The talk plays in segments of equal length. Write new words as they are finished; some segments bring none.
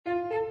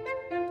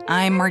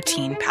I'm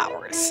Martine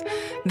Powers.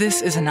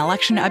 This is an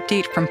election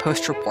update from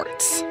Post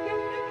Reports.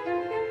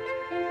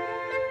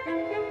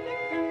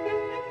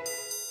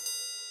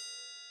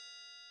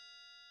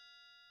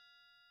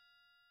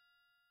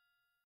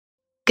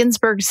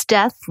 Ginsburg's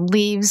death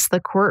leaves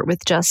the court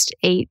with just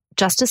 8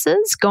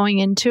 justices going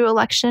into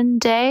Election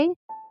Day.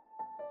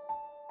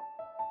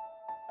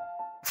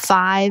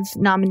 5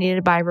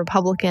 nominated by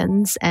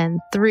Republicans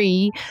and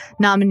 3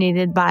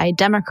 nominated by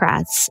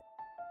Democrats.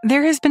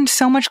 There has been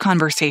so much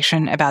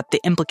conversation about the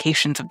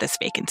implications of this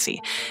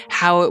vacancy,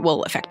 how it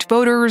will affect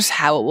voters,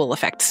 how it will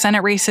affect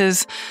Senate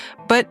races,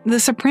 but the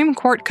Supreme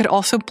Court could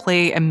also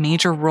play a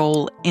major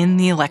role in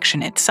the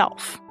election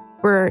itself.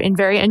 We're in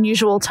very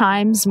unusual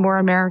times. More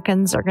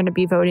Americans are going to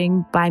be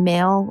voting by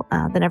mail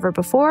than ever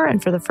before,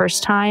 and for the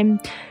first time,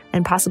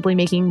 and possibly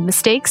making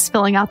mistakes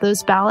filling out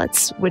those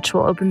ballots, which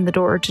will open the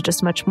door to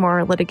just much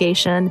more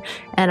litigation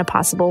and a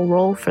possible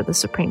role for the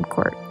Supreme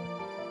Court.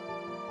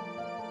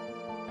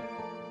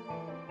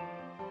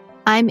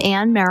 I'm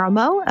Anne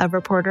Marimo, a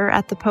reporter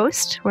at The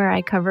Post, where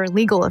I cover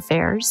legal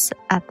affairs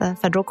at the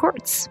federal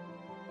courts.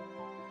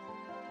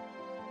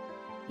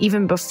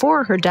 Even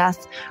before her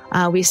death,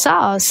 we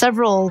saw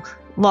several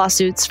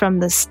lawsuits from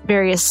the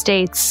various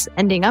states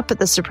ending up at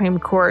the Supreme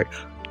Court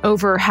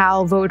over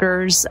how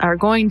voters are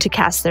going to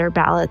cast their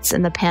ballots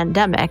in the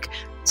pandemic.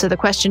 So the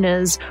question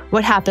is,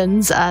 what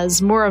happens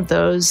as more of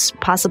those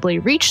possibly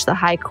reach the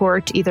high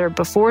court either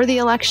before the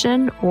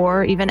election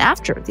or even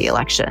after the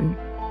election?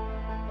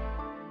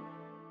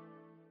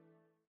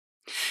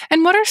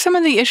 And what are some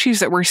of the issues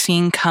that we're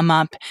seeing come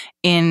up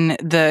in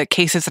the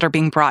cases that are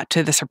being brought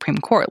to the Supreme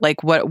Court?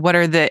 Like, what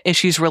are the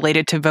issues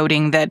related to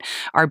voting that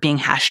are being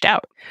hashed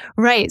out?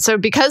 Right. So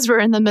because we're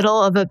in the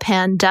middle of a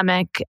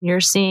pandemic,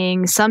 you're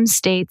seeing some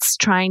states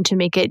trying to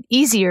make it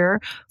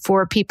easier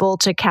for people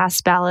to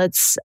cast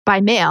ballots by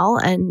mail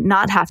and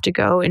not have to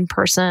go in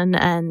person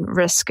and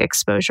risk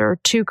exposure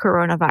to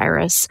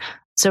coronavirus.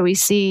 So we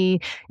see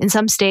in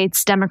some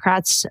states,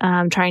 Democrats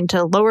trying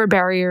to lower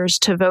barriers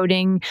to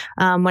voting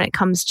when it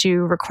comes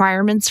to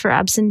requirements for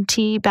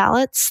absentee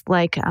ballots,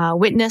 like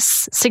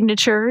witness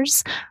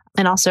signatures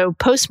and also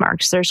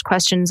postmarks. There's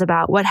questions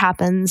about what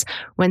happens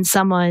when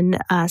someone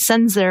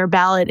sends their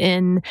ballot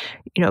in,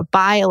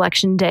 by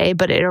Election Day,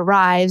 but it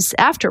arrives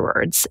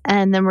afterwards.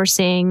 And then we're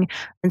seeing,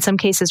 in some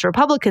cases,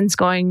 Republicans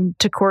going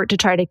to court to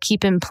try to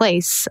keep in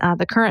place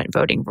the current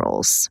voting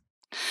rules.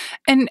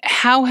 And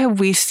how have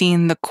we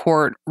seen the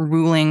court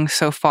ruling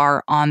so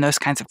far on those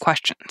kinds of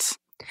questions?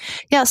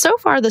 Yeah, so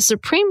far the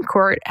Supreme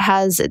Court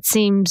has, it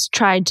seems,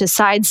 tried to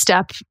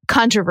sidestep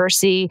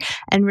controversy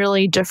and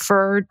really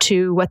defer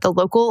to what the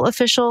local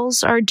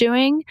officials are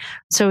doing.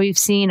 So we've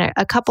seen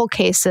a couple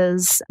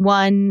cases,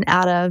 one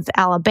out of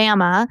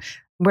Alabama,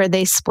 where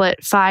they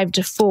split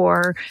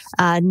 5-4,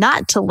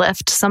 not to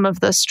lift some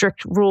of the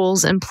strict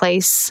rules in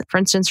place, for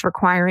instance,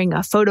 requiring a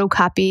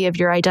photocopy of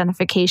your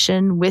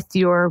identification with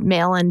your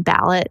mail-in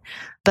ballot.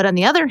 But on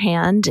the other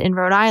hand, in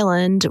Rhode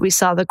Island, we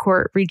saw the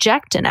court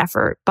reject an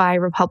effort by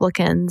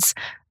Republicans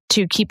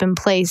to keep in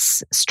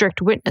place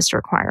strict witness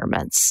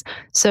requirements.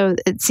 So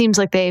it seems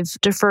like they've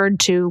deferred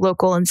to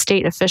local and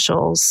state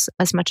officials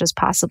as much as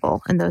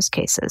possible in those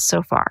cases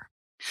so far.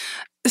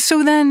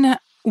 So then,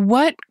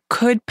 what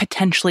could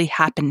potentially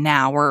happen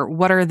now, or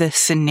what are the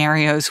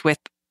scenarios with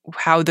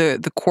how the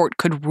court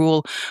could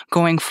rule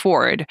going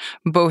forward,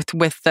 both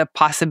with the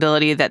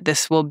possibility that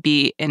this will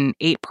be an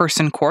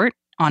 8-person court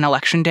on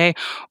Election Day,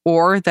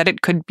 or that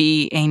it could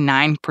be a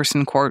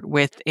 9-person court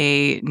with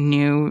a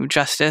new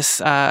justice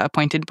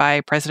appointed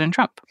by President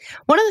Trump?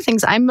 One of the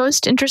things I'm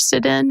most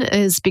interested in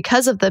is,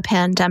 because of the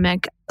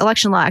pandemic,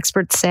 election law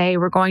experts say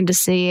we're going to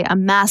see a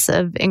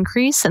massive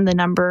increase in the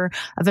number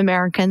of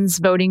Americans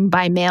voting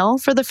by mail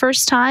for the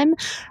first time.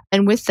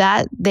 And with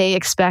that, they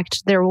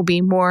expect there will be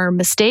more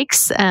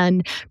mistakes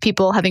and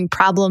people having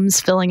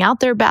problems filling out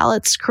their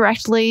ballots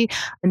correctly.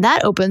 And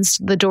that opens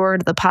the door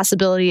to the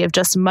possibility of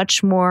just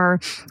much more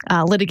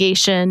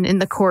litigation in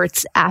the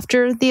courts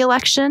after the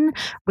election,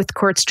 with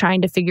courts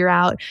trying to figure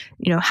out,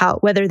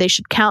 whether they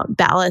should count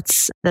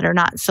ballots that are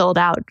not filled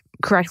out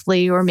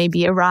correctly or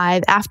maybe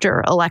arrive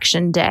after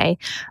Election Day.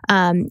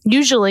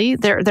 Usually,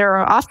 there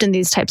are often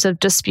these types of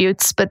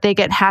disputes, but they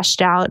get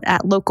hashed out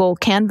at local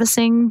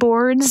canvassing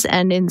boards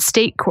and in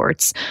state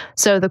courts.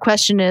 So the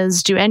question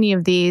is, do any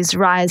of these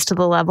rise to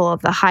the level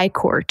of the high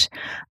court?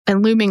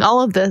 And looming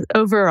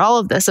over all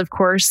of this, of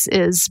course,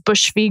 is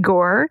Bush v.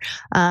 Gore,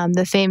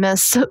 the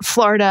famous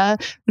Florida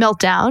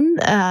meltdown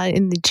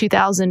in the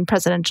 2000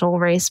 presidential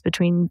race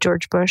between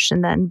George Bush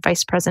and then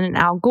Vice President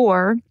Al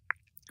Gore,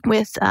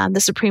 with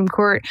the Supreme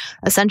Court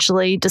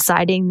essentially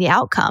deciding the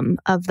outcome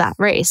of that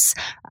race.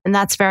 And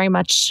that's very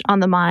much on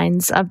the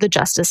minds of the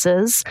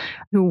justices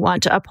who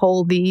want to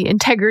uphold the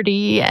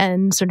integrity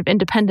and sort of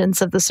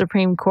independence of the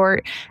Supreme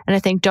Court, and I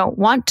think don't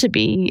want to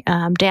be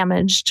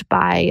damaged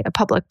by a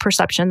public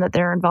perception that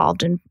they're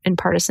involved in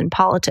partisan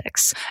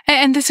politics.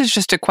 And this is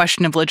just a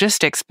question of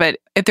logistics, but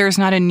if there's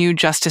not a new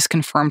justice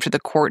confirmed to the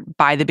court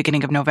by the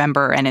beginning of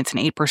November and it's an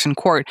 8-person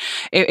court,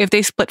 if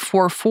they split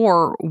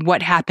 4-4,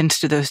 what happens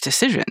to those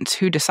decisions?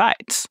 Who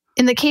decides?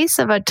 In the case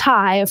of a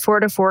tie, a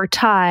 4-4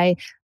 tie,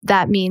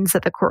 that means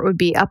that the court would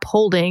be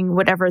upholding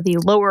whatever the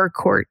lower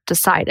court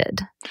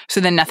decided.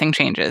 So then nothing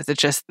changes.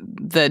 It's just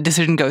the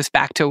decision goes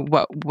back to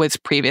what was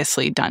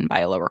previously done by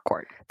a lower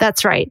court.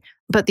 That's right.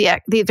 But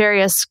the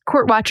various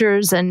court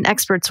watchers and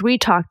experts we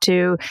talked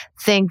to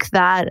think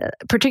that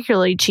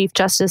particularly Chief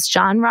Justice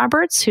John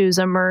Roberts, who's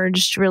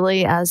emerged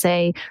really as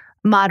a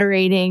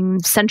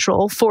moderating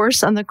central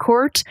force on the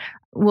court,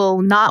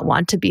 will not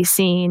want to be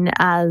seen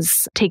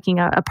as taking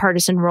a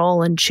partisan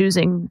role in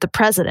choosing the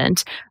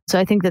president. So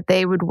I think that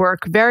they would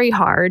work very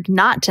hard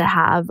not to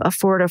have a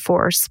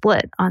 4-4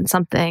 split on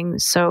something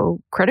so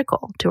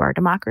critical to our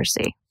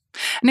democracy.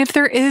 And if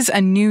there is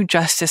a new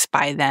justice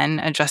by then,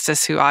 a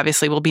justice who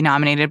obviously will be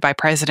nominated by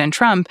President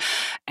Trump,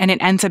 and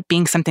it ends up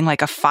being something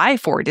like a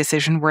 5-4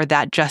 decision where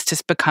that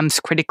justice becomes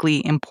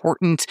critically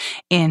important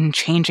in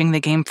changing the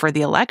game for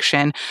the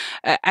election,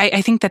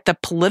 I think that the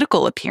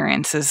political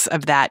appearances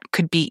of that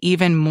could be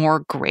even more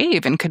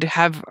grave and could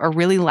have a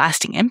really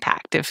lasting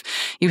impact. If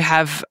you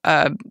have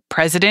a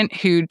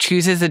president who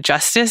chooses a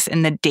justice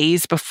in the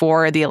days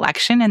before the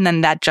election, and then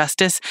that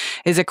justice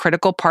is a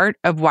critical part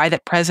of why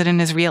that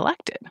president is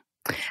reelected.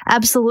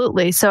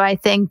 Absolutely. So I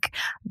think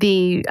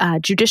the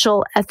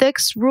judicial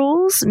ethics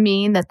rules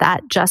mean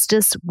that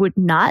justice would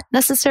not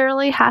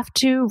necessarily have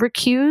to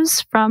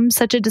recuse from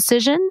such a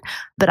decision.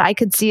 But I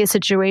could see a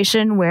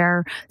situation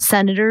where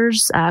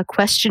senators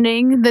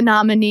questioning the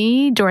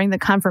nominee during the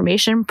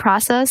confirmation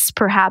process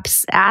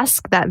perhaps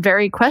ask that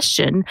very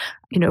question.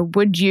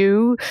 Would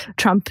you,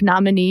 Trump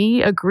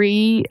nominee,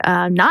 agree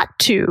not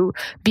to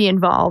be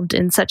involved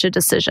in such a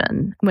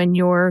decision when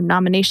your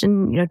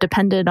nomination,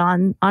 depended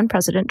on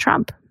President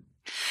Trump?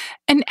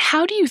 And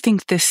how do you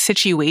think this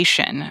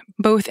situation,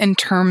 both in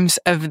terms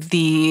of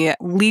the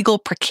legal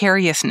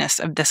precariousness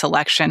of this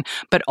election,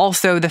 but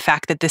also the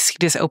fact that this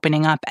seat is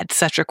opening up at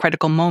such a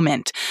critical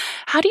moment,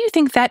 how do you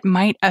think that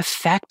might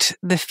affect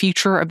the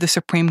future of the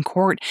Supreme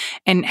Court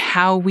and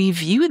how we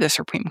view the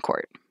Supreme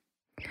Court?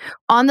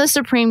 On the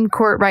Supreme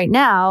Court right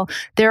now,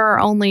 there are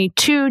only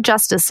 2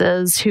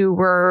 justices who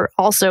were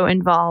also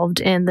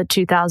involved in the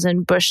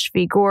 2000 Bush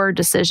v. Gore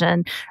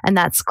decision, and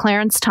that's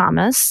Clarence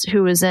Thomas,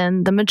 who was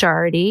in the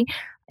majority,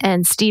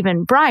 and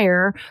Stephen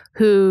Breyer,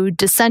 who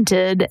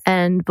dissented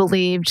and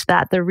believed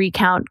that the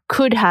recount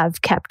could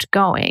have kept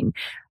going.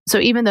 So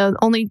even though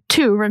only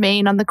 2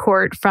 remain on the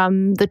court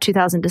from the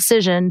 2000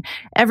 decision,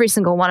 every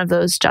single one of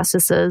those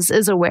justices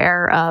is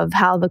aware of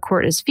how the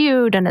court is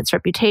viewed and its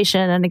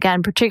reputation. And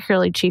again,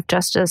 particularly Chief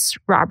Justice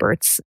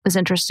Roberts is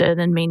interested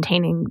in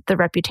maintaining the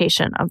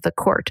reputation of the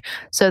court.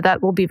 So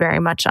that will be very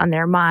much on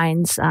their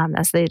minds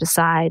as they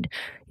decide,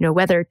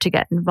 whether to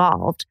get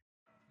involved.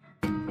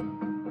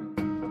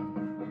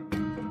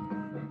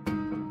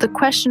 The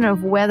question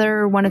of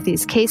whether one of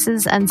these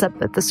cases ends up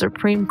at the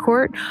Supreme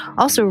Court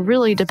also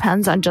really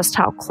depends on just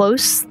how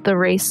close the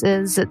race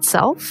is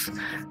itself.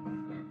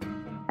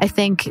 I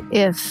think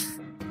if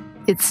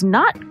it's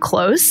not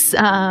close,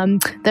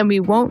 then we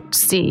won't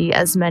see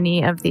as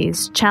many of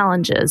these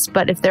challenges.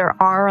 But if there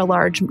are a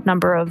large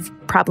number of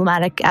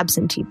problematic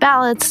absentee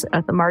ballots,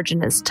 if the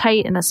margin is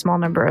tight in a small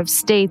number of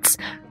states,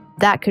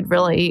 that could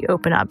really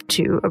open up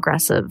to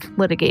aggressive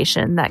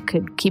litigation that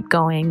could keep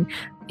going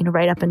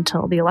right up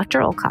until the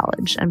Electoral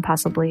College and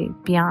possibly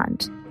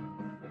beyond.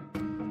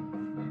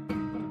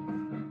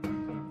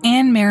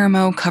 Anne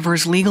Marimo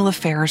covers legal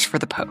affairs for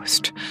The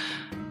Post.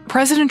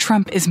 President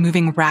Trump is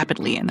moving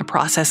rapidly in the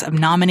process of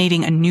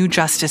nominating a new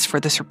justice for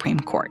the Supreme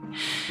Court.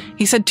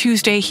 He said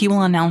Tuesday he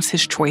will announce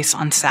his choice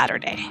on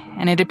Saturday,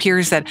 and it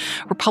appears that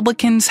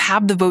Republicans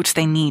have the votes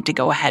they need to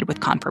go ahead with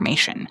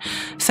confirmation.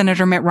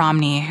 Senator Mitt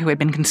Romney, who had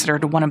been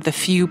considered one of the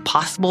few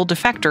possible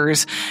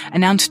defectors,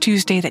 announced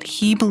Tuesday that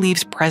he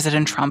believes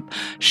President Trump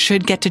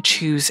should get to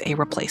choose a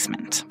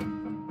replacement.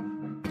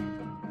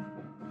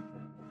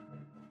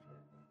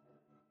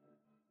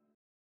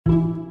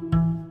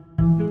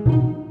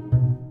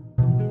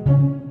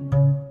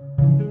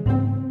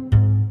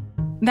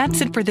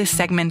 That's it for this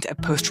segment of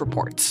Post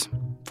Reports.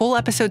 Full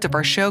episodes of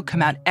our show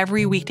come out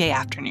every weekday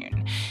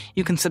afternoon.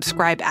 You can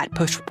subscribe at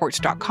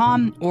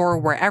postreports.com or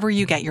wherever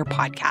you get your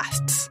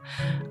podcasts.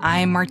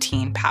 I'm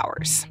Martine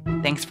Powers.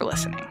 Thanks for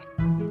listening.